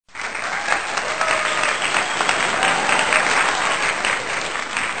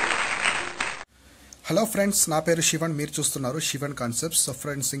Hello friends, నా పేరు శివన్. మీరు చూస్తున్నారు శివన్ కాన్సెప్ట్స్. సో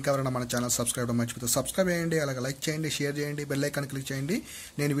ఫ్రెండ్స్, ఇంకెవరైనా మన ఛానల్ సబ్స్క్రైబ్ అవ్వడం మర్చిపోతే సబ్స్క్రైబ్ చేయండి, అలాగే లైక్ చేయండి, షేర్ చేయండి, బెల్ ఐకాన్ క్లిక్ చేయండి.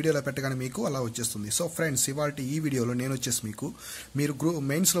 నేను వీడియోలో పెట్టగానే మీకు అలా వచ్చేస్తుంది. సో ఫ్రెండ్స్, ఇవాళ ఈ వీడియోలో నేను వచ్చేసి మీరు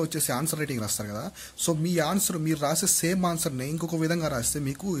మెయిన్స్లో వచ్చేసి ఆన్సర్ రైటింగ్ రాస్తారు కదా. సో మీ ఆన్సర్ మీరు రాసే సేమ్ ఆన్సర్ని ఇంకొక విధంగా రాస్తే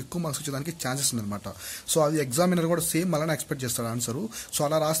మీకు ఎక్కువ మార్క్స్ వచ్చేదానికి ఛాన్సెస్ ఉందన్నమాట. సో అది ఎగ్జామినర్ కూడా సేమ్ అలానే ఎక్స్పెక్ట్ చేస్తాడు ఆన్సర్. సో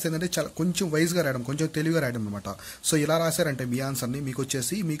అలా రాస్తే ఏంటంటే చాలా కొంచెం వైజ్గా రాయడం, కొంచెం తెలివిగా రాయడం అనమాట. సో ఇలా రాశారంటే మీ ఆన్సర్ని మీకు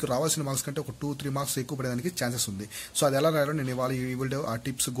వచ్చేసి మీకు రావాల్సిన మార్క్స్ కంటే ఒక 2-3 మార్క్స్ ఎక్కువ పడేదానికి ఛాన్సెస్ ఉంది. సో అది ఎలా రాయాలో నేను ఇవాళ ఈ వీడియో ఆ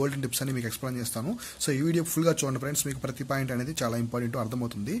టిప్స్, గోల్డెన్ టిప్స్ అని మీకు ఎక్స్ప్లెయిన్ చేస్తాను. సో ఈ వీడియో ఫుల్గా చూడండి ఫ్రెండ్స్, మీకు ప్రతి పాయింట్ అనేది చాలా ఇంపార్టెంట్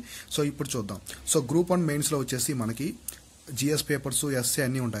అర్థమవుతుంది. సో ఇప్పుడు చూద్దాం. సో గ్రూప్ 1 మెయిన్స్లో వచ్చేసి మనకి జిఎస్ పేపర్స్, ఎస్ఏ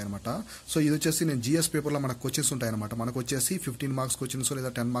అన్నీ ఉంటాయన్నమాట. సో ఇది వచ్చేసి నేను జిఎస్ పేపర్లో మనకు క్వశ్చన్స్ ఉంటాయన్నమాట. మనకు వచ్చేసి 15 మార్క్స్ క్వశ్చన్స్ లేదా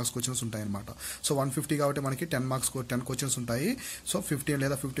 10 మార్క్స్ క్వశ్చన్స్ ఉంటాయన్నమాట. సో 150 కాబట్టి మనకి 10 క్వశ్చన్స్ ఉంటాయి. సో 15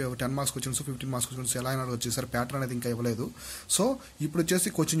 లేదా 10 మార్క్స్ క్వశ్చన్స్, 15 మార్క్స్ క్వశ్చన్స్ ఎలా అయినా వచ్చేసరి ప్యాటర్న్ అనేది ఇంకా ఇవ్వలేదు. సో ఇప్పుడు వచ్చేసి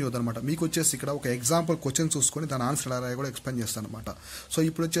క్వశ్చన్ చూద్దాం అనమాట. మీకు వచ్చేసి ఇక్కడ ఒక ఎగ్జాంపుల్ క్వశ్చన్ చూసుకొని దాని ఆన్సర్ ఎలా రాయో కూడా ఎక్స్ప్లెయిన్ చేస్తాను అనమాట. సో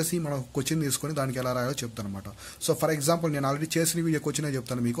ఇప్పుడు వచ్చేసి మనం క్వశ్చన్ తీసుకొని దానికి ఎలా రాయాలో చెప్తాను అనమాట. సో ఫర్ ఎగ్జాంపుల్ నేను ఆల్రెడీ చేసిన వీడియో క్వశ్చనే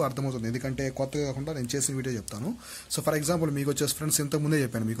చెప్తాను, మీకు అర్థమవుతుంది. ఎందుకంటే కొత్తగా కాకుండా నేను చేసిన వీడియో చెప్తాను. సో ఫర్ ఎగ్జాంపుల్ మీకు వచ్చేసి ఫ్రెండ్స్ ఇంతకుముందే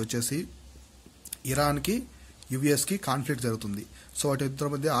చెప్పాను, మీకు వచ్చేసి ఇరాన్కి యుఎస్కి కాన్ఫ్లిక్ట్ జరుగుతుంది. సో వాటి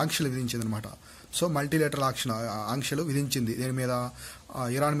ఇద్దరి మధ్య ఆంక్షలు విధించింది అనమాట. సో మల్టీలేటరల్ ఆంక్షలు విధించింది దేని మీద,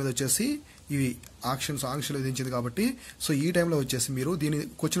 ఇరాన్ మీద వచ్చేసి ఇవి ఆంక్షలు విధించింది కాబట్టి. సో ఈ టైంలో వచ్చేసి మీరు దీన్ని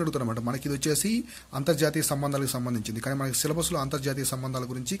క్వశ్చన్ అడుగుతారనమాట. మనకి ఇది వచ్చేసి అంతర్జాతీయ సంబంధాలకు సంబంధించింది, కానీ మనకి సిలబస్లో అంతర్జాతీయ సంబంధాల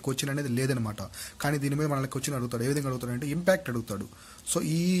గురించి క్వశ్చన్ అనేది లేదనమాట. కానీ దీని మీద మనకి క్వశ్చన్ అడుగుతాడు. ఏ విధంగా అడుగుతాడు అంటే ఇంపాక్ట్ అడుగుతాడు. సో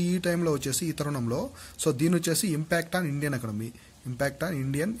ఈ టైంలో వచ్చేసి ఈ తరుణంలో సో దీని వచ్చేసి impact on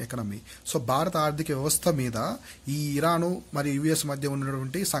Indian economy. So భారత ఆర్థిక వ్యవస్థ మీద ఈ ఇరాను మరియు యుఎస్ మధ్య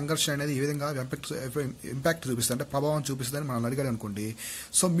ఉన్నటువంటి సంఘర్షణ అనేది ఏ విధంగా ఇంపాక్ట్ చూపిస్తుంది, అంటే ప్రభావం చూపిస్తుందని మనం అడిగాడు అనుకోండి.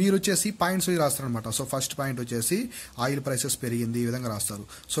 సో మీరు వచ్చేసి పాయింట్స్ రాస్తారనమాట. సో ఫస్ట్ పాయింట్ వచ్చేసి ఆయిల్ ప్రైసెస్ పెరిగింది, ఈ విధంగా రాస్తారు.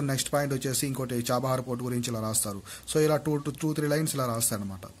 సో నెక్స్ట్ పాయింట్ వచ్చేసి ఇంకోటి చాబహార్ పోర్ట్ గురించి ఇలా రాస్తారు. సో ఇలా 2-3 లైన్స్ ఇలా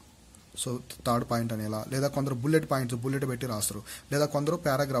రాస్తారనమాట. సో థర్డ్ పాయింట్ అని ఇలా, లేదా కొందరు బుల్లెట్ పెట్టి రాస్తారు, లేదా కొందరు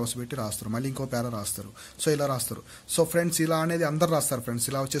పారాగ్రాఫ్స్ పెట్టి రాస్తారు, మళ్ళీ ఇంకో పారా రాస్తారు. సో ఇలా రాస్తారు. సో ఫ్రెండ్స్ ఇలా అనేది అందరు రాస్తారు ఫ్రెండ్స్.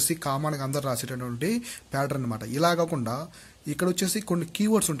 ఇలా వచ్చేసి కామన్గా అందరు రాసేటటువంటి ప్యాటర్న్ అనమాట. ఇలా కాకుండా ఇక్కడ వచ్చేసి కొన్ని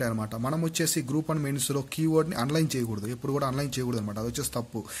కీవర్డ్స్ ఉంటాయన్నమాట. మనం వచ్చేసి గ్రూప్ 1 మెయిన్స్లో కీవర్డ్ని అన్లైన్ చేయకూడదు, ఎప్పుడు కూడా అన్లైన్ చేయకూడదు అనమాట. అది వచ్చేసి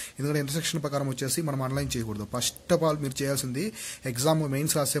తప్పు. ఎందుకంటే ఇంటర్సెక్షన్ ప్రకారం వచ్చేసి మనం అన్లైన్ చేయకూడదు. ఫస్ట్ ఆఫ్ ఆల్ మీరు చేయాల్సింది ఎగ్జామ్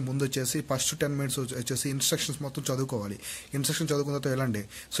మెయిన్స్ రాసే ముందు వచ్చేసి ఫస్ట్ 10 మినిట్స్ వచ్చేసి ఇన్స్ట్రక్షన్స్ మొత్తం చదువుకోవాలి. ఇన్స్ట్రక్షన్ చదువుకున్న తర్వాత వెళ్ళండి.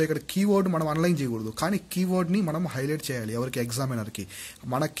 సో ఇక్కడ కీవర్డ్ మనం అన్లైన్ చేయకూడదు, కానీ కీవర్డ్ని మనం హైలైట్ చేయాలి. ఎవరికి? ఎగ్జామినర్కి.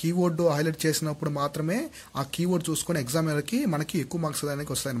 మన కీవర్డ్ హైలైట్ చేసినప్పుడు మాత్రమే ఆ కీవర్డ్ చూసుకొని ఎగ్జామినర్కి మనకి ఎక్కువ మార్క్స్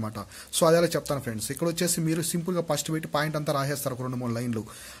అనేది వస్తాయన్నమాట. సో అదే చెప్తాను ఫ్రెండ్స్. ఇక్కడ వచ్చేసి మీరు సింపుల్గా ఫస్ట్ పెట్టి పాయింట్ అంతా రాసేస్తారు, ఒక 2-3 లైన్లు.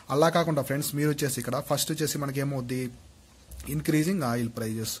 అలా కాకుండా ఫ్రెండ్స్ మీరు వచ్చేసి ఇక్కడ ఫస్ట్ వచ్చేసి మనకి ఏమవుద్ది, ఇంక్రీజింగ్ ఆయిల్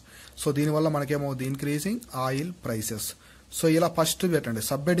ప్రైజెస్. సో దీనివల్ల మనకేమవుద్ది, ఇంక్రీజింగ్ ఆయిల్ ప్రైసెస్. సో ఇలా ఫస్ట్ పెట్టండి,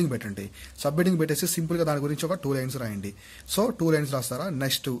 సబ్హెడింగ్ పెట్టేసి సింపుల్గా దాని గురించి ఒక 2 లైన్స్ రాయండి. సో 2 లైన్స్ రాస్తారా.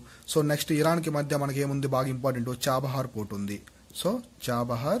 నెక్స్ట్ ఇరాన్కి మధ్య మనకి ఏముంది బాగా ఇంపార్టెంట్, చాబహార్ పోర్ట్ ఉంది. So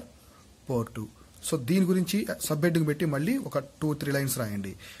Chabahar port. సో దీని గురించి సబ్హెడ్డింగ్ పెట్టి మళ్ళీ ఒక 2-3 లైన్స్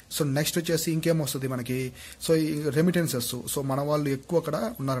రాయండి. సో నెక్స్ట్ వచ్చేసి ఇంకేమొస్తుంది మనకి, సో ఈ రెమిటెన్సెస్. సో మన వాళ్ళు ఎక్కువ అక్కడ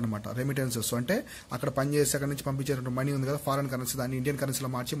ఉన్నారనమాట. రెమిటెన్సెస్ అంటే అక్కడ పనిచేసి అక్కడ నుంచి పంపించేటువంటి మనీ ఉంది కదా, ఫారెన్ కరెన్సీ, దాన్ని ఇండియన్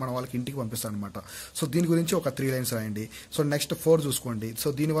కరెన్సీలో మార్చి మన వాళ్ళకి ఇంటికి పంపిస్తారనమాట. సో దీని గురించి ఒక 3 లైన్స్ రాయండి. సో నెక్స్ట్ 4 చూసుకోండి. సో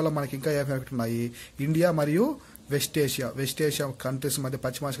దీనివల్ల మనకి ఇంకా ఏ ఎఫెక్ట్ ఉన్నాయి, ఇండియా మరియు వెస్ట్ ఏషియా కంట్రీస్ మధ్య,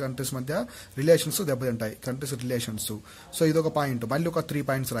 పశ్చిమాసియా కంట్రీస్ మధ్య రిలేషన్స్ దెబ్బతింటాయి, కంట్రీస్ రిలేషన్స్. సో ఇదొక పాయింట్. మళ్ళీ ఒక 3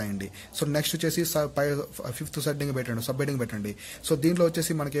 పాయింట్స్ రాయండి. సో నెక్స్ట్ వచ్చేసి 5th సబ్హెడ్డింగ్ పెట్టండి. సో దీంట్లో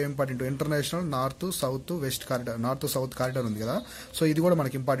వచ్చేసి మనకి ఏం important, international north south corridor ఉంది కదా. సో ఇది కూడా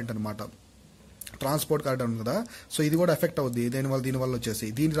మనకి ఇంపార్టెంట్ అనమాట. ట్రాన్స్పోర్ట్ కారిడార్ ఉంది కదా. సో ఇది కూడా ఎఫెక్ట్ అవుద్ది దీనివల్ల వచ్చేసి.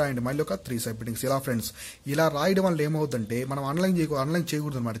 దీన్ని రాయండి మళ్ళీ ఒక 3 సబ్హెడ్డింగ్స్. ఇలా ఫ్రెండ్స్ ఇలా రాయడం వల్ల ఏమవుతుందంటే మనం అన్లైన్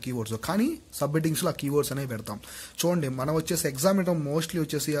చేయకూడదు అనమాట కీవర్డ్స్, కానీ సబ్హెడ్డింగ్స్లో ఆ కీవర్డ్స్ అనేవి పెడతాం. చూడండి మనం వచ్చేసి ఎగ్జామినేటర్ మోస్ట్లీ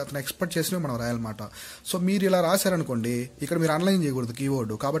వచ్చేసి అతను ఎక్స్పెక్ట్ చేసినవి మనం రాయాలన్నమాట. సో మీరు ఇలా రాశారనుకోండి, ఇక్కడ మీరు అన్లైన్ చేయకూడదు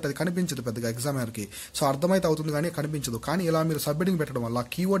కీవర్డ్, కాబట్టి అది కనిపించదు పెద్దగా ఎగ్జామినర్కి. సో అర్థమైతే అవుతుంది కానీ కనిపించదు. కానీ ఇలా మీరు సబ్హెడ్డింగ్ పెట్టడం వల్ల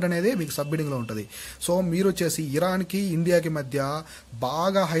కీవర్డ్ అనేది మీకు సబ్హెడ్డింగ్లో ఉంటుంది. సో మీరు వచ్చేసి ఇరాన్కి ఇండియాకి మధ్య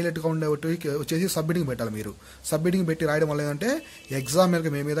బాగా హైలైట్గా ఉండేవి వచ్చేసి సబ్మిటింగ్ పెట్టాలి. మీరు సబ్మిటింగ్ పెట్టి రాయడం వల్ల ఏంటంటే ఎగ్జామినర్కి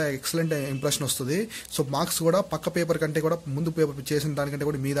మీ మీద ఎక్సలెంట్ ఇంప్రెషన్ వస్తుంది. సో మార్క్స్ కూడా పక్క పేపర్ కంటే కూడా ముందు పేపర్ చేసిన దానికంటే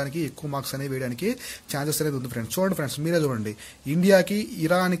కూడా మీ దానికి ఎక్కువ మార్క్స్ అనేవి వేయడానికి ఛాన్సెస్ అనేది ఉంది ఫ్రెండ్స్. చూడండి ఫ్రెండ్స్, మీరే చూడండి,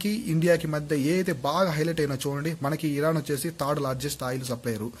 ఇండియాకి మధ్య ఏదైతే బాగా హైలైట్ అయినా చూడండి. మనకి ఇరాన్ వచ్చేసి 3rd లార్జెస్ట్ ఆయిల్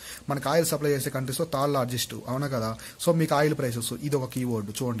సప్లయర్. మనకి ఆయిల్ సప్లై చేసే కంట్రీస్లో 3rd లార్జెస్ట్, అవునా కదా. సో మీకు ఆయిల్ ప్రైసెస్ ఇది ఒక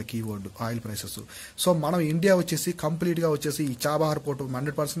కీవర్డ్. చూడండి కీవర్డ్ ఆయిల్ ప్రైసెస్. సో మనం ఇండియా వచ్చేసి కంప్లీట్గా వచ్చేసి ఈ చాబహార్ పోర్ట్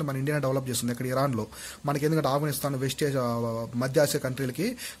 100% మన ఇండియా డెవలప్ చేస్తుంది ఇక్కడ ఇరాన్లో. మనకి ఎందుకంటే ఆఫ్ఘనిస్తాన్, వెస్ట్ ఏషియా, మధ్య ఆసియా కంట్రీలకి,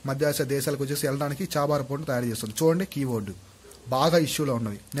 మధ్య ఆసియా దేశాలకు వచ్చేసి వెళ్ళడానికి చాబహార్ పోర్ట్ని తయారు చేస్తుంది. చూడండి కీవర్డ్. బాగా ఇష్యూలో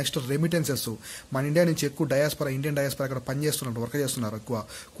ఉన్నవి. నెక్స్ట్ రెమిటెన్సెస్, మన ఇండియా నుంచి ఎక్కువ ఇండియన్ డయాస్పరా అక్కడ పనిచేస్తున్నారు, వర్క్ చేస్తున్నారు, ఎక్కువ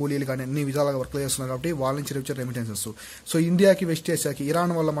కూలీలు కానీ అన్ని విధాలుగా వర్క్ చేస్తున్నారు కాబట్టి వాళ్ళ నుంచి వచ్చే రెమిటెన్సెస్. సో ఇండియాకి వెస్ట్ ఏషియాకి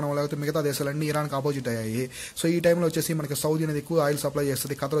ఇరాన్ వల్ల మనం లేకపోతే మిగతా దేశాలన్నీ ఇరాన్కి ఆపోజిట్ అయ్యాయి. సో ఈ టైంలో వచ్చేసి మనకి సౌదీ అనేది ఎక్కువ ఆయిల్ సప్లై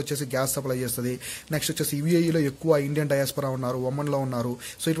చేస్తుంది, ఖతర్ వచ్చేసి గ్యాస్ సప్లై చేస్తుంది. నెక్స్ట్ వచ్చేసి యూఏఈలో ఎక్కువ ఇండియన్ డయాస్పరా ఉన్నారు, ఒమన్లో ఉన్నారు.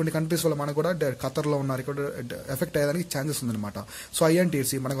 సో ఇటువంటి కంట్రీస్ వల్ల మనకు కూడా ఖతర్లో ఉన్నారు, ఇక్కడ ఎఫెక్ట్ అయ్యేదానికి ఛాన్సెస్ ఉందన్నమాట. సో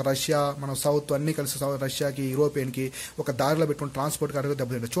ఐఎన్టీసీ మనకు రష్యా, మన సౌత్ అన్ని కలిసి రష్యాకి యూరోపియన్కి ఒక దారిలో పెట్టుకుని ట్రాన్స్పోర్ట్ కార్డు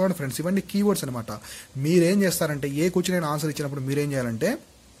దెబ్బతింటారు. చూడండి ఫ్రెండ్స్, ఇవన్నీ కీవర్డ్స్ అనమాట. మీరేం చేస్తారంటే ఏ క్వశ్చన్ అయినా ఆన్సర్ ఇచ్చినప్పుడు మీరేం చేయాలంటే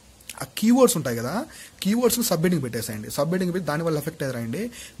ఆ కీవర్డ్స్ ఉంటాయి కదా, కీవర్డ్స్ని సబ్మిటింగ్ పెట్టేసేయండి. సబ్మిటింగ్ పెట్టి దానివల్ల ఎఫెక్ట్ అయ్యారండి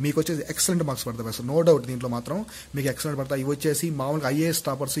మీకు వచ్చేసి ఎక్సలెంట్ మార్క్స్ పడతాయి అసలు, నో డౌట్. దీంట్లో మాత్రం మీకు ఎక్సలెంట్ పడతాయి. ఇవి వచ్చేసి మామూలుగా ఐఏఎస్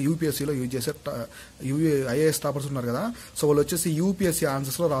టాపర్స్ యూపీఎస్సీలో యూజ్ చేసే ఐఏఎస్ టాపర్స్ ఉన్నారు కదా, సో వాళ్ళు వచ్చేసి యూపీఎస్సీ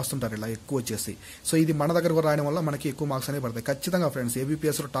ఆన్సర్స్లో రాస్తుంటారు ఇలా ఎక్కువ వచ్చేసి. సో ఇది మన దగ్గర కూడా రాయడం వల్ల మనకి ఎక్కువ మార్క్స్ అనేవి పడతాయి ఖచ్చితంగా ఫ్రెండ్స్.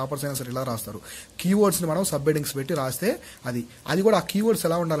 ఏబీపీఎస్లో టాపర్స్ అయినా సరే ఇలా రాస్తారు. కీవర్డ్స్ని మనం సబ్మిటింగ్స్ పెట్టి రాస్తే అది కూడా ఆ కీవర్డ్స్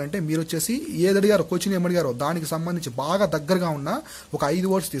ఎలా ఉండాలంటే మీరు వచ్చేసి ఏది అడిగారో క్వశ్చన్ ఏమడిగారో దానికి సంబంధించి బాగా దగ్గరగా ఉన్న ఒక 5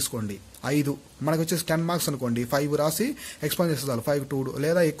 వర్డ్స్ తీసుకోండి. 5 మనకు వచ్చేసి 10 మార్క్స్ అనుకోండి, 5 రాసి ఎక్స్ప్లెయిన్ చేస్తే చాలు. 5 2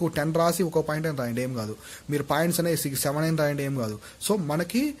 లేదా ఎక్కువ 10 రాసి ఒక పాయింట్ అని రాయండి, ఏం కాదు. మీరు పాయింట్స్ అనేవి 6 7 అని రాయండి, ఏం కాదు. సో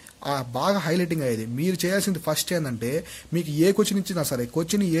మనకి బాగా హైలైటింగ్ అయ్యేది. మీరు చేయాల్సింది ఫస్ట్ ఏంటంటే మీకు ఏ క్వశ్చన్ ఇచ్చినా సరే,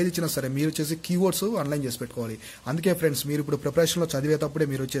 క్వశ్చన్ ఏది ఇచ్చినా సరే మీరు వచ్చేసి కీవర్డ్స్ అన్లైన్ చేసి పెట్టుకోవాలి. అందుకే ఫ్రెండ్స్ మీరు ఇప్పుడు ప్రిపరేషన్లో చదివేటప్పుడే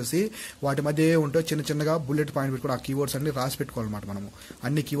మీరు వచ్చేసి వాటి మధ్య ఉంటే చిన్నగా బుల్లెట్ పాయింట్ పెట్టుకుని ఆ కీవర్డ్స్ అన్ని రాసి పెట్టుకోవాలన్నమాట. మనము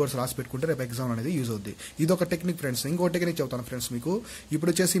అన్ని కీవర్డ్స్ రాసి పెట్టుకుంటే రేపు ఎగ్జామ్ అనేది యూజ్ అవుద్ది. ఇది ఒక టెక్నిక్ ఫ్రెండ్స్. ఇంకో టెక్నిక్ చెప్తాను ఫ్రెండ్స్ మీకు.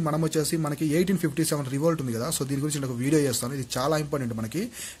 ఇప్పుడు వచ్చేసి మనం వచ్చేసి మనకి 1857 రివోల్ట్ ఉంది కదా, సో దీని గురించి నేను ఒక వీడియో చేస్తాను. ఇది చాలా ఇంపార్టెంట్, మనకి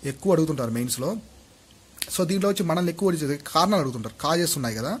ఎక్కువ అడుగుతుంటారు మెయిన్స్లో. సో దీంట్లో వచ్చి మనల్ని ఎక్కువ అడిగేది కారణాలు అడుగుతుంటారు, కాజెస్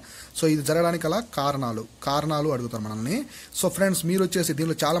ఉన్నాయి కదా. సో ఇది జరగడానికి అలా కారణాలు అడుగుతారు మనల్ని. సో ఫ్రెండ్స్ మీరు వచ్చేసి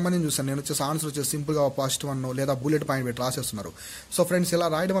దీంట్లో చాలా మందిని చూస్తాను నేను వచ్చేసి ఆన్సర్ వచ్చేసి సింపుల్గా ఫస్ట్ 1 లేదా బుల్లెట్ పాయింట్ పెట్టి రాసేస్తున్నారు. సో ఫ్రెండ్స్ ఇలా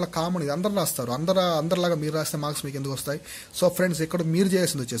రాయడం వల్ల కామన్, ఇది అందరూ రాస్తారు, అందరిలాగా మీరు రాస్తే మార్క్స్ మీకు ఎందుకు వస్తాయి? సో ఫ్రెండ్స్ ఇక్కడ మీరు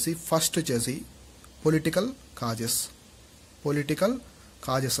చేయాల్సింది వచ్చేసి ఫస్ట్ వచ్చేసి పొలిటికల్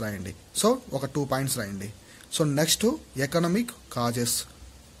కాజెస్ రాయండి. సో ఒక 2 పాయింట్స్ రాయండి. So next economic causes.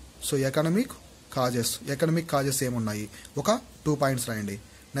 So economic causes ఏమున్నాయి, ఒక 2 పాయింట్స్ రాయండి.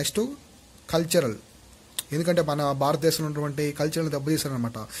 నెక్స్ట్ కల్చరల్, ఎందుకంటే మన భారతదేశంలో ఉన్నటువంటి కల్చర్ని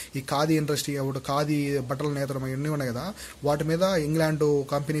దెబ్బతీశారనమాట. ఈ ఖాదీ ఇండస్ట్రీ, ఖాదీ బట్టల నేతలు ఇవన్నీ ఉన్నాయి కదా, వాటి మీద ఇంగ్లాండ్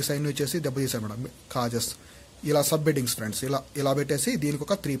కంపెనీస్ అన్ని వచ్చేసి దెబ్బతీశారనమాట. కాజెస్ ఇలా సబ్హెడ్డింగ్స్ ఫ్రెండ్స్, ఇలా పెట్టేసి దీనికి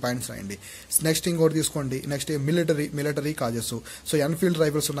ఒక 3 పాయింట్స్ రాయండి. నెక్స్ట్ ఇంకోటి తీసుకోండి. Next military causes. So Enfield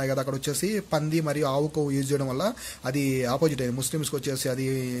rifles ఉన్నాయి కదా, అక్కడ వచ్చేసి పంది మరియు ఆవు కొవ్వు యూజ్ చేయడం వల్ల అది ఆపోజిట్ అయింది. ముస్లిమ్స్కి వచ్చేసి అది,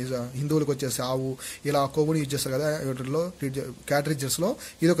 హిందువులకు వచ్చేసి ఆవు, ఇలా కొవ్వుని యూజ్ చేస్తారు కదా వీటిల్లో క్యాటరేజెస్లో,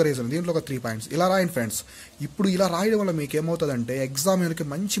 ఇది ఒక రీజన్. దీంట్లో ఒక 3 పాయింట్స్ ఇలా రాయండి ఫ్రెండ్స్. ఇప్పుడు ఇలా రాయడం వల్ల మీకు ఏమవుతుందంటే ఎగ్జామ్కి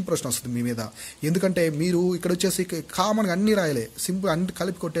మంచి ఇంప్రెషన్ వస్తుంది మీ మీద. ఎందుకంటే మీరు ఇక్కడ వచ్చేసి కామన్గా అన్ని రాయలే, సింపుల్ అన్ని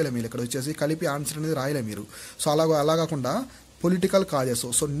కలిపి కొట్టేలే. మీరు ఇక్కడ వచ్చేసి కలిపి ఆన్సర్ అనేది రాయలే మీరు. సో అలా కాకుండా పొలిటికల్ కాజెస్,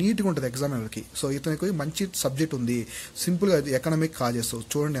 సో నీట్గా ఉంటుంది ఎగ్జామినర్కి. సో ఇతనికి మంచి సబ్జెక్ట్ ఉంది, సింపుల్గా ఎకనామిక్ కాజెస్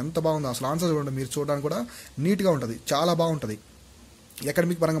చూడండి ఎంత బాగుందో అసలు. ఆన్సర్ చూడండి, మీరు చూడడానికి కూడా నీట్గా ఉంటుంది, చాలా బాగుంటుంది.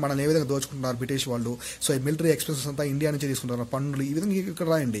 ఎకడమిక్ పరంగా మనల్ని ఏ విధంగా దోచుకుంటున్నారు బ్రిటిష్ వాళ్ళు. సో ఈ మిలిటరీ ఎక్స్పెన్సెస్ అంతా ఇండియా నుంచి తీసుకుంటున్నారు, పన్నులు, ఈ విధంగా ఇక్కడ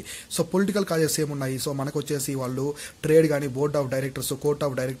రాయండి. సో పొలిటికల్ కాజెస్ ఏమున్నాయి, సో మనకు వచ్చేసి వాళ్ళు ట్రేడ్ కానీ, board of directors, court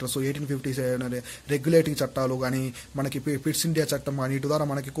of directors, 1857 regulating చట్టాలు కానీ, మనకి పిట్స్ ఇండియా చట్టం కానీ, ఇటు ద్వారా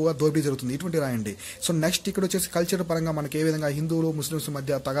మనకి ఎక్కువగా దోపిడీ జరుగుతుంది, ఇటువంటి రాయండి. సో నెక్స్ట్ ఇక్కడ వచ్చేసి కల్చర్ పరంగా మనకి ఏ విధంగా హిందువులు ముస్లిమ్స్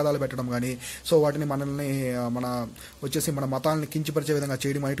మధ్య తగాదాలు పెట్టడం కానీ, సో వాటిని మన మతాలని కించపరిచే విధంగా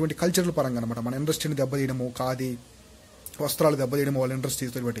చేయడం, ఇటువంటి కల్చరల్ పరంగా అనమాట. మన ఇండస్ట్రీని దెబ్బతీయడము, ఖాదీ వస్త్రాలు దెబ్బతీయడం వాళ్ళ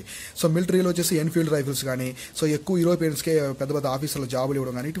ఇండస్ట్రీస్ బట్టి. సో మిలిటరీలో వచ్చేసి ఎన్ఫీల్డ్ రైఫిల్స్ కానీ, సో ఎక్కువ యూరోపియన్స్కే పెద్ద ఆఫీసర్లు జాబులు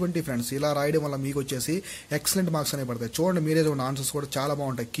ఇవ్వడం కానీ, ఇటువంటి ఫ్రెండ్స్ ఇలా రాయడం వల్ల మీకు వచ్చేసి ఎక్సలెంట్ మార్క్స్ అనేవి పడతాయి. చూడండి మీరే చూడండి, ఆన్సర్స్ కూడా చాలా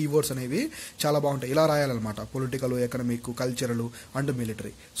బాగుంటాయి, కీవర్డ్స్ అనేవి చాలా బాగుంటాయి. ఇలా రాయాలన్నమాట, political, economic, cultural and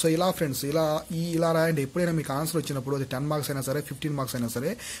military. So ఇలా ఫ్రెండ్స్ ఇలా రాయండి. ఎప్పుడైనా మీకు ఆన్సర్ వచ్చినప్పుడు అది 10 మార్క్స్ అయినా సరే, 15 మార్క్స్ అయినా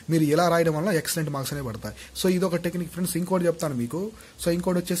సరే, మీరు ఇలా రాయడం వల్ల ఎక్సలెంట్ మార్క్స్ అనేవి పడతాయి. సో ఇది ఒక టెక్నిక్ ఫ్రెండ్స్. ఇంకోటి చెప్తాను మీకు. సో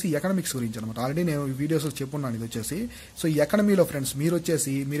ఇంకోటి వచ్చేసి ఎకనామిక్స్ గురించి అనమాట. ఆల్రెడీ నేను ఈ వీడియోస్లో చెప్పున్నాను. ఇది వచ్చేసి సో ఎకనమీలో ఫ్రెండ్స్ మీరు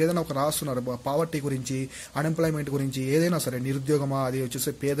ఏదైనా ఒక రాస్తున్నారు, పావర్టీ గురించి, అన్ఎంప్లాయ్మెంట్ గురించి, ఏదైనా సరే, నిరుద్యోగమా, అది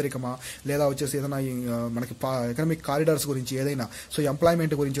వచ్చేసి పేదరికమా, లేదా వచ్చేసి ఏదైనా మనకి ఎకనామిక్ కారిడార్స్ గురించి, ఏదైనా సో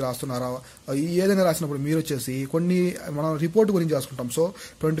ఎంప్లాయ్మెంట్ గురించి రాస్తున్నారా, ఏదైనా రాసినప్పుడు మీరు వచ్చేసి కొన్ని మనం రిపోర్ట్ గురించి రాసుకుంటాం. సో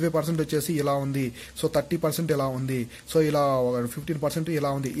 25% వచ్చేసి ఇలా ఉంది, సో 30% ఇలా ఉంది, సో ఇలా 15%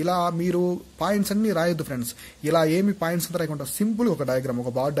 ఇలా ఉంది. ఇలా మీరు పాయింట్స్ అన్ని రాయొద్దు ఫ్రెండ్స్. ఇలా ఏమి పాయింట్స్ అంతా రాయకుండా సింపుల్ ఒక డయాగ్రామ్,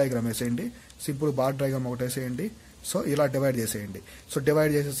 ఒక బార్ డయాగ్రామ్ వేసేయండి. సింపుల్ బార్ డయాగ్రామ్ ఒకటి వేసేయండి. సో ఇలా డివైడ్ చేసేయండి. సో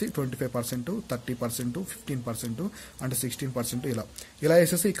డివైడ్ చేసేసి 25%, 30%, 15% అంటే 16% ఇలా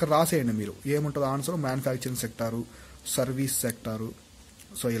వేసేసి ఇక్కడ రాసేయండి. మీరు ఏముంటుందో answer, manufacturing sector, service sector.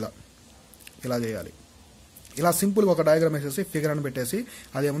 So ఇలా చేయాలి. ఇలా సింపుల్గా ఒక డయాగ్రామ్ వేసేసి ఫిగర్ అని పెట్టేసి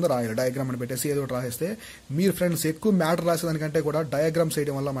అదేముందో రాయాలి, డయాగ్రామ్ అని పెట్టేసి ఏదో ఒకటి రాసేస్తే మీరు ఫ్రెండ్స్ ఎక్కువ మ్యాటర్ రాసేదానికంటే కూడా డయాగ్రామ్స్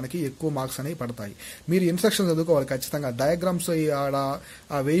వేయడం వల్ల మనకి ఎక్కువ మార్క్స్ అనేవి పడతాయి. మీరు ఇన్స్ట్రక్షన్స్ చదువుకోవాలి ఖచ్చితంగా. డయాగ్రామ్స్ ఆడ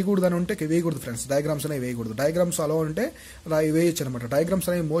వేయకూడదు అని ఉంటే వేయకూడదు ఫ్రెండ్స్, డయాగ్రామ్స్ అనేవి వేయకూడదు. డయాగ్రామ్స్ అలా ఉంటే వేయచ్చు అనమాట. డయాగ్రామ్స్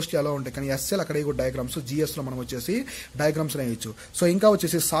అనేవి మోస్ట్లీ అలా ఉంటాయి, కానీ ఎస్ఎల్ అక్కడ వేయకూడదు డయాగ్రామ్స్. జిఎస్లో మనం వచ్చేసి డయాగ్రామ్స్ అనేవి వేయచ్చు. సో ఇంకా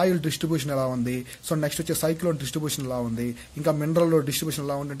వచ్చేసి సాయిల్ డిస్ట్రిబ్యూషన్ ఎలా ఉంది, సో నెక్స్ట్ వచ్చే సైక్లోన్ డిస్ట్రిబ్యూషన్ ఎలా ఉంది, ఇంకా మినరల్ డిస్ట్రిబ్యూషన్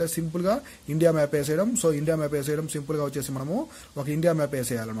ఎలా ఉందంటే సింపుల్గా India map వేసేయడం. So India map వేసేయడం సింపుల్గా వచ్చేసి మనము ఒక India map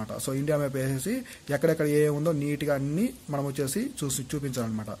వేసేయాలన్నమాట. So India map వేసేసి ఎక్కడెక్కడ ఏ ఉందో నీట్గా అన్ని మనం వచ్చేసి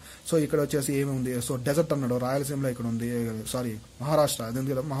చూపించాలన్నమాట. సో ఇక్కడ వచ్చేసి ఏమి ఉంది, సో డెజర్ట్ అన్నాడు, రాయలసీమలో ఇక్కడ ఉంది, సారీ మహారాష్ట్ర, అది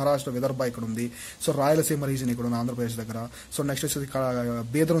ఉంది కదా మహారాష్ట్ర విదర్భ ఇక్కడ ఉంది. సో రాయలసీమ రీజన్ ఇక్కడ ఉంది ఆంధ్రప్రదేశ్ దగ్గర. సో నెక్స్ట్ వచ్చేసి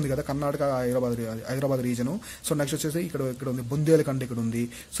బీదర్ ఉంది కదా Karnataka Hyderabad reason. So next వచ్చేసి ఇక్కడ ఉంది బుందేలఖండ్ ఇక్కడ ఉంది.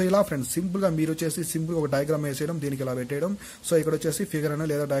 సో ఇలా ఫ్రెండ్స్ సింపుల్గా మీరు వచ్చేసి సింపుల్గా ఒక డయాగ్రామ్ వేసేయడం, దీనికి ఇలా పెట్టేయడం. సో ఇక్కడ వచ్చేసి ఫిగర్ అని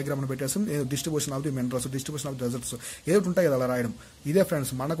లేదా డయాగ్రామ్ అని పెట్టేసి distribution of the minerals, distribution of desserts ఏదో ఉంటాయి కదా అలా రాయడం. ఇదే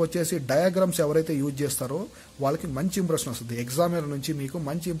ఫ్రెండ్స్ మనకు వచ్చేసి డయాగ్రామ్స్ ఎవరైతే యూజ్ చేస్తారో వాళ్ళకి మంచి ఇంప్రెషన్ వస్తుంది. ఎగ్జామినర్ నుంచి మీకు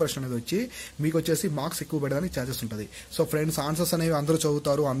మంచి ఇంప్రెషన్ అనేది వచ్చి మీకు వచ్చేసి మార్క్స్ ఎక్కువ పెట్టడానికి ఛాన్సెస్ ఉంటుంది. సో ఫ్రెండ్స్ ఆన్సర్స్ అనేవి అందరూ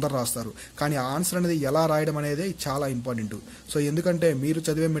చదువుతారు, అందరు రాస్తారు, కానీ ఆ ఆన్సర్ అనేది ఎలా రాయడం అనేది చాలా ఇంపార్టెంట్. సో ఎందుకంటే మీరు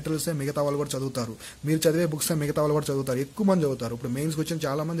చదివే మెటీరియల్సే మిగతా వాళ్ళు కూడా చదువుతారు, మీరు చదివే బుక్సే మిగతా వాళ్ళు కూడా చదువుతారు, ఎక్కువ మంది చదువుతారు. ఇప్పుడు మెయిన్స్కి వచ్చిన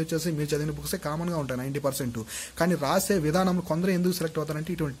చాలా మంది వచ్చేసి మీరు చదివిన బుక్సే కామన్గా ఉంటాయి 90%. కానీ రాసే విధానంలో కొందరు ఎందుకు సెలెక్ట్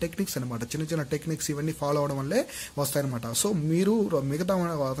అవుతారంటే ఇటువంటి టెక్నిక్స్ అనమాట, చిన్న చిన్న టెక్నిక్స్ ఇవన్నీ ఫాలో అవడం వల్లే వస్తాయన్నమాట. సో మీరు మిగతా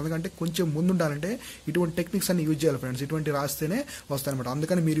అతనికంటే కొంచెం ముందు ఉండాలంటే ఇటువంటి టెక్నిక్స్ అన్ని యూజ్ చేయాలి ఫ్రెండ్స్. ఇటువంటి రాస్తేనే వస్తాయన్నమాట.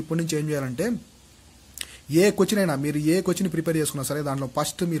 అందుకని మీరు ఇప్పటి నుంచి ఏం చేయాలంటే ఏ క్వశ్చన్ అయినా మీరు ఏ క్వశ్చన్ ప్రిపేర్ చేసుకున్నా సరే దాంట్లో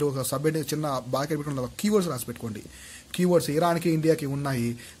ఫస్ట్ మీరు ఒక సబ్జెక్ట్ చిన్న బాగా పెట్టుకున్న కీవర్డ్స్ రాసి పెట్టుకోండి. కీవర్డ్స్ ఇరాన్కి ఇండియాకి ఉన్నాయి.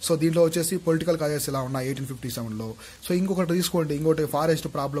 సో దీంట్లో వచ్చేసి పొలిటికల్ కాజెస్ ఇలా ఉన్నాయి 1857లో. సో ఇంకొకటి తీసుకోండి, ఇంకోటి ఫారెస్ట్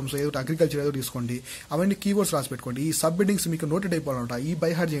ప్రాబ్లమ్స్ ఏదో అగ్రికల్చర్ ఏదో తీసుకోండి, అవన్నీ కీవర్డ్స్ రాసి పెట్టుకోండి. ఈ సబ్ హెడ్డింగ్స్ మీకు నోటెడ్ అయిపోవాలంట, ఈ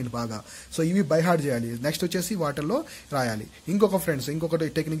బై హార్ట్ చేయండి బాగా. సో ఇవి బై హార్ట్ చేయాలి, నెక్స్ట్ వచ్చేసి వాటిల్లో రాయాలి. ఇంకొకటి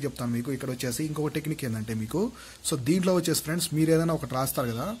టెక్నిక్ చెప్తాను మీకు. ఇక్కడ వచ్చేసి ఇంకొక టెక్నిక్ ఏంటంటే మీకు, సో దీంట్లో వచ్చేసి ఫ్రెండ్స్ మీరు ఏదైనా ఒకటి రాస్తారు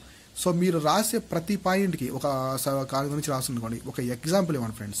కదా, సో మీరు రాసే ప్రతి పాయింట్కి ఒక కాలం గురించి రాసుకుంటుకోండి. ఒక ఎగ్జాంపుల్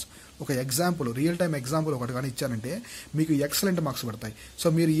ఇవ్వండి ఫ్రెండ్స్, ఒక ఎగ్జాంపుల్ రియల్ టైం ఎగ్జాంపుల్ ఒకటి కానీ ఇచ్చారంటే మీకు ఎక్సలెంట్ మార్క్స్ పడతాయి. సో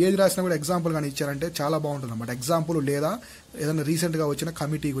మీరు ఏది రాసినా కూడా ఎగ్జాంపుల్ కానీ ఇచ్చారంటే చాలా బాగుంటుంది అన్నమాట. ఎగ్జాంపుల్ లేదా ఏదైనా రీసెంట్గా వచ్చిన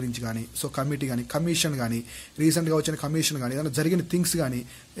కమిటీ గురించి కానీ, సో కమిటీ కానీ కమిషన్ కానీ, రీసెంట్గా వచ్చిన కమిషన్ కానీ, ఏదైనా జరిగిన థింగ్స్ కానీ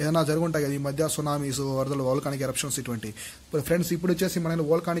ఏదైనా జరుగుంటాయి కదా ఈ మధ్య, సునామీస్, వరదలు, వోల్కానిక్ ఎరప్షన్స్ ఇటువంటి. ఫ్రెండ్స్ ఇప్పుడు వచ్చేసి మన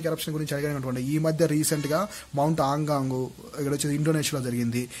వోల్కానిక్ ఎరప్షన్ గురించి అడిగినటువంటి ఈ మధ్య రీసెంట్గా మౌంట్ ఆంగాంగు ఇక్కడ వచ్చేసి ఇండోనేషియాలో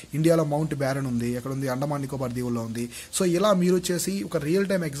జరిగింది, ఇండియాలో మౌంట్ బ్యారన్ ఉంది, ఎక్కడ ఉంది అండమాన్ నికోబార్ దీవుల్లో ఉంది. సో ఇలా మీరు వచ్చేసి ఒక రియల్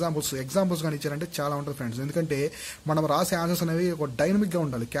టైం ఎగ్జాంపుల్స్ కానీ ఇచ్చారంటే చాలా ఉంటుంది ఫ్రెండ్స్. ఎందుకంటే మనం రాసే ఆన్సర్స్ అనేవి ఒక డైనమిక్గా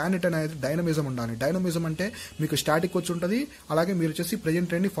ఉండాలి. క్యాండిడేట్ అనేది డైనమిజం ఉండాలి. డైనమిజం అంటే మీకు స్టాటిక్ వచ్చి ఉంటుంది, అలాగే మీరు వచ్చేసి ప్రెజెంట్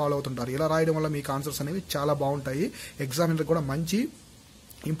ట్రెండ్ని ఫాలో అవుతుంటారు. ఇలా రాయడం వల్ల మీకు ఆన్సర్స్ అనేవి చాలా బాగుంటాయి. ఎగ్జామినర్ కూడా మంచి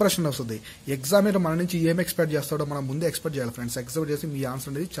ఇంప్రెషన్ వస్తుంది. ఎగ్జామినర్ మన నుంచి ఏం ఎక్స్పెక్ట్ చేస్తాడో మనం ముందే ఎక్స్పెక్ట్ చేయాలి ఫ్రెండ్స్. ఎక్స్పెక్ట్ చేసి మీ ఆన్సర్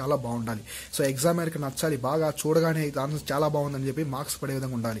అనేది చాలా బాగుండాలి. సో ఎగ్జామినర్కి నచ్చాలి, బాగా చూడగానే ఆన్సర్ చాలా బాగుందని చెప్పి మార్క్స్ పడే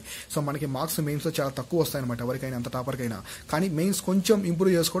విధంగా ఉండాలి. సో మనకి మార్క్స్ మెయిన్స్లో చాలా తక్కువ వస్తాయన్నమాట ఎవరికైనా, ఎంత టాపర్కైనా. కానీ మెయిన్స్ కొంచెం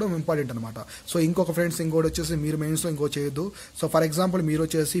ఇంప్రూవ్ చేసుకోవడం ఇంపార్టెంట్ అనమాట. సో ఇంకొక ఫ్రెండ్స్ ఇంకోటి వచ్చేసి మీరు మెయిన్స్లో ఇంకో చేయొద్దు. సో ఫర్ ఎగ్జాంపుల్ మీరు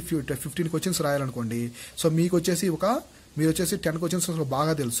వచ్చేసి 15 క్వశ్చన్స్ రాయాలనుకోండి. సో మీకు వచ్చేసి మీరు వచ్చేసి 10 క్వశ్చన్స్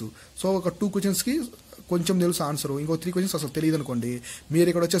బాగా తెలుసు, సో ఒక 2 క్వశ్చన్స్కి కొంచెం తెలుసు ఆన్సర్, ఇంకో 3 క్వశ్చన్స్ అసలు తెలియదు అనుకోండి, మీరు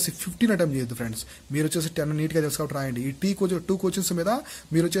ఇక్కడ వచ్చేసి 15 అటెంప్ట్ చేయొద్దు ఫ్రెండ్స్. మీరు వచ్చేసి 10 నీట్గా తెలుసు కాబట్టి రాయండి. ఈ 2 క్వశ్చన్స్ మీద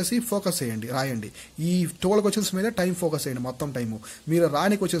మీరు వచ్చేసి ఫోకస్ చేయండి, రాయండి. ఈ 12 క్వశ్చన్స్ మీద టైం ఫోకస్ చేయండి, మొత్తం టైము. మీరు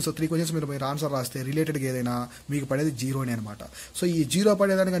రాని క్వశ్చన్స్ 3 క్వశ్చన్స్ మీరు ఆన్సర్ రాస్తే రిలేటెడ్గా ఏదైనా మీకు పడేది 0 అనమాట. సో ఈ 0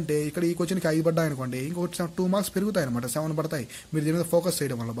 పడేదానికంటే ఇక్కడ ఈ క్వశ్చన్కి 5 పడ్డాయి అనుకోండి, ఇంకొకటి 2 మార్క్స్ పెరుగుతాయి అనమాట, 7 పడతాయి మీరు దీని మీద ఫోకస్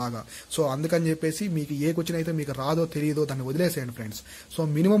చేయడం వల్ల బాగా. సో అందుకని చెప్పేసి మీకు ఏ క్వశ్చన్ అయితే మీకు రాదో తెలియదో దాన్ని వదిలేసేయండి ఫ్రెండ్స్. సో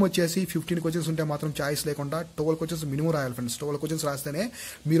మినిమం వచ్చేసి 15 క్వశ్చన్స్ ఉంటే మాత్రం చాయిస్ లేకుండా 12 క్వశ్చన్స్ మినిమం రాయాలి ఫ్రెండ్స్. 12 క్వశ్చన్స్ రాస్తేనే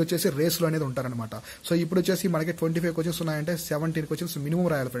మీరు వచ్చేసి రేస్లో అనేది ఉంటారనమాట. సో ఇప్పుడు వచ్చేసి మనకి 25 క్వశ్చన్స్ ఉన్నాయంటే 17 క్వశ్చన్స్ మినిమం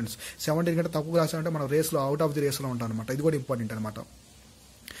రాయాలి ఫ్రెండ్స్. 17 కంటే తక్కువ రాసామంటే మనం రేస్లో అవుట్ ఆఫ్ ది రేస్లో ఉంటాం అనమాట. ఇది కూడా ఇంపార్టెంట్ అనమాట.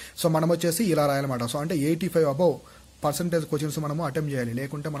 సో మనం వచ్చేసి ఇలా రాయాలన్నమాట. సో అంటే 85 అబౌవ్ % క్వశ్చన్స్ మనము అటెంప్ట్ చేయాలి,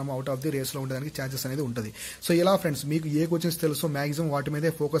 లేకుంటే మనం అవుట్ ఆఫ్ ది రేస్లో ఉండడానికి ఛాన్సెస్ అనేది ఉంటుంది. సో ఇలా ఫ్రెండ్స్ మీకు ఏ క్వశ్చన్స్ తెలుసో మ్యాక్సిమం వాటి మీదే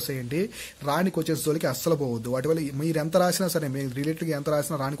ఫోకస్ చేయండి. రాని క్వశ్చన్స్ జోలికి అస్సలు పోవద్దు. వాటి వల్ల మీరు ఎంత రాసినా సరే, మీరు రిలేటెడ్గా ఎంత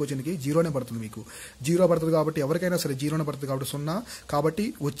రాసినా రాని క్వశ్చన్కి 0 పడుతుంది, మీకు 0 పడుతుంది. కాబట్టి ఎవరికైనా సరే 0 పడుతుంది కాబట్టి 0. కాబట్టి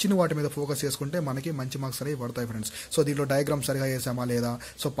వచ్చిన వాటి మీద ఫోకస్ చేసుకుంటే మనకి మంచి మార్క్స్ అనేవి పడతాయి ఫ్రెండ్స్. సో దీంట్లో డయాగ్రామ్ సరిగా వేసామా లేదా,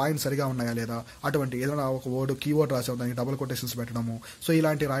 సో పాయింట్స్ సరిగా ఉన్నాయా లేదా, అటువంటి ఏదైనా ఒక కీవర్డ్ రాసాము దానికి డబుల్ కొటేషన్స్ పెట్టడము, సో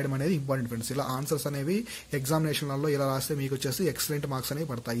ఇలాంటి రాయడం అనేది ఇంపార్టెంట్ ఫ్రెండ్స్. ఇలా ఆన్సర్స్ అనేవి ఎగ్జామినేషన్లలో ఇలా రాస్తే మీకు వచ్చేసి ఎక్సలెంట్ మార్క్స్ అనేవి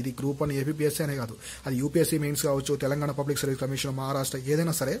పడతాయి. ఇది గ్రూప్ 1 APPSC అనే కాదు, అది UPSC మెయిన్స్ కావచ్చు, Telangana public service commission, Maharashtra,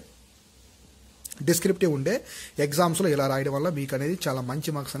 ఏదైనా సరే డిస్క్రిప్టివ్ ఉండే ఎగ్జామ్స్లో ఇలా రాయడం వల్ల మీకు అనేది చాలా మంచి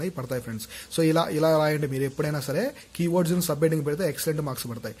మార్క్స్ అనేవి పడతాయి ఫ్రెండ్స్. సో ఇలా రాయండి మీరు ఎప్పుడైనా సరే. కీవర్డ్స్ని సబ్ హెడ్డింగ్ పెడితే ఎక్సలెంట్ మార్క్స్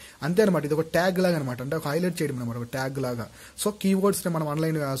పడతాయి అంతే అనమాట. ఇది ఒక ట్యాగ్ లాగా అనమాట, అంటే ఒక హైలైట్ చేయడం అనమాట, ఒక ట్యాగ్ లాగా. సో కీవర్డ్స్ని మనం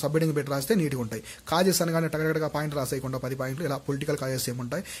ఆన్లైన్ సబ్ హెడ్డింగ్ పెట్టి రాస్తే నీట్గా ఉంటాయి. కాజెస్ అనగానే టగటగా పాయింట్ రాసేయకుండా 10 పాయింట్లు ఇలా పొలిటికల్ కాజెస్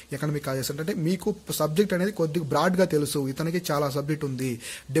ఏముంటాయి, ఎకనామిక్ కాజెస్ అంటే మీకు సబ్జెక్ట్ అనేది కొద్దిగా బ్రాడ్గా తెలుసు, ఇతనికి చాలా సబ్జెక్ట్ ఉంది,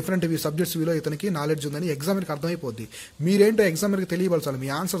 డిఫరెంట్ సబ్జెక్ట్స్ విలో ఇతనికి నాలెడ్జ్ ఉందని ఎగ్జామ్కి అర్థమైపోద్ది. మీరేంటో ఎగ్జామ్కి తెలియపరచాలి మీ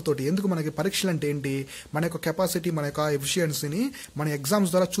ఆన్సర్ తోటి. ఎందుకు మనకి పరీక్షలు అంటే ఏంటి, మన యొక్క కెపాసిటీ, మన యొక్క ఎఫిషియన్సీని మన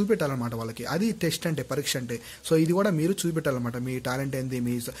ఎగ్జామ్స్ ద్వారా చూపెట్టాలన్నమాట వాళ్ళకి. అది టెస్ట్ అంటే, పరీక్ష అంటే. సో ఇది కూడా మీరు చూపెట్టాలన్నమాట, మీ టాలెంట్ ఏంది,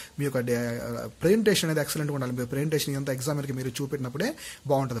 మీ యొక్క ప్రెజెంటేషన్ అనేది ఎక్సలెంట్గా ఉండాలి. మీ ప్రెజెంటేషన్ ఎంత ఎగ్జామ్కి మీరు చూపెట్టినప్పుడే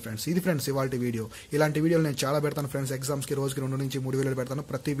బాగుంటుంది ఫ్రెండ్స్. ఇది ఫ్రెండ్స్ ఇవాళ వీడియో. ఇలాంటి వీడియోలు నేను చాలా పెడతాను ఫ్రెండ్స్, ఎగ్జామ్స్కి రోజుకి 2 నుంచి 3 వీడియోలు పెడతాను.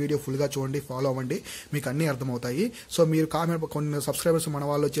 ప్రతి వీడియో ఫుల్గా చూడండి, ఫాలో అవ్వండి, మీకు అన్నీ అర్థమవుతాయి. సో మీరు కొన్ని సబ్స్క్రైబర్స్ మన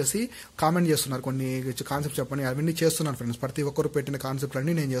వాళ్ళు వచ్చేసి కామెంట్ చేస్తున్నారు, కొన్ని కాన్సెప్ట్ చెప్పండి, అవన్నీ చేస్తున్నాను ఫ్రెండ్స్. ప్రతి ఒక్కరు పెట్టిన కాన్సెప్ట్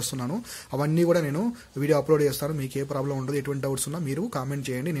అన్నీ నేను చేస్తున్నాను, అవన్నీ కూడా నేను వీడియో అప్లోడ్ చేస్తాను. మీకు ఏ ప్రాబ్లం ఉండదు, ఎటువంటి డౌట్స్ ఉన్నా మీరు కామెంట్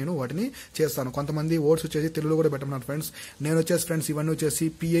చేయండి, నేను వాటిని చేస్తాను. కొంతమంది వర్డ్స్ వచ్చేసి తెలుగులో కూడా పెట్టమన్నారు ఫ్రెండ్స్. నేను వచ్చేసి ఫ్రెండ్స్ ఇవన్నీ వచ్చేసి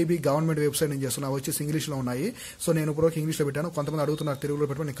PIB గవర్నమెంట్ వెబ్సైట్ నేను చేస్తున్నాను, అవి వచ్చేసి ఇంగ్లీష్లో ఉన్నాయి. సో నేను ఇప్పుడు ఇంగ్లీష్లో పెట్టాను. కొంతమంది అడుగుతున్నారు తెలుగులో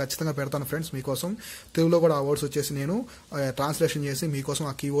పెట్టమని, నేను ఖచ్చితంగా పెడతాను ఫ్రెండ్స్ మీకోసం. తెలుగులో కూడా ఆ వర్డ్స్ వచ్చేసి నేను ట్రాన్స్లేషన్ చేసి మీకోసం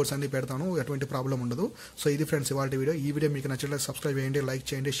ఆ కీవర్డ్స్ అన్ని పెడతాను, ఎటువంటి ప్రాబ్లం ఉండదు. సో ఇది ఫ్రెండ్స్ ఇవాళ వీడియో. ఈ వీడియో మీకు నచ్చినట్లయితే సబ్స్క్రైబ్ చేయండి, లైక్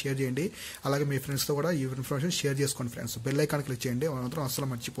చేయండి, షేర్ చేయండి. అలాగే మీ ఫ్రెండ్స్తో కూడా ఈ ఇన్ఫర్మేషన్ షేర్ చేసుకోండి ఫ్రెండ్స్. బెల్ ఐకాన్ క్లిక్ చేయండి, మాత్రం అస్సలు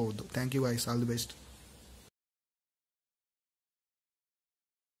మర్చిపోవద్దు. Thank you guys, all the best.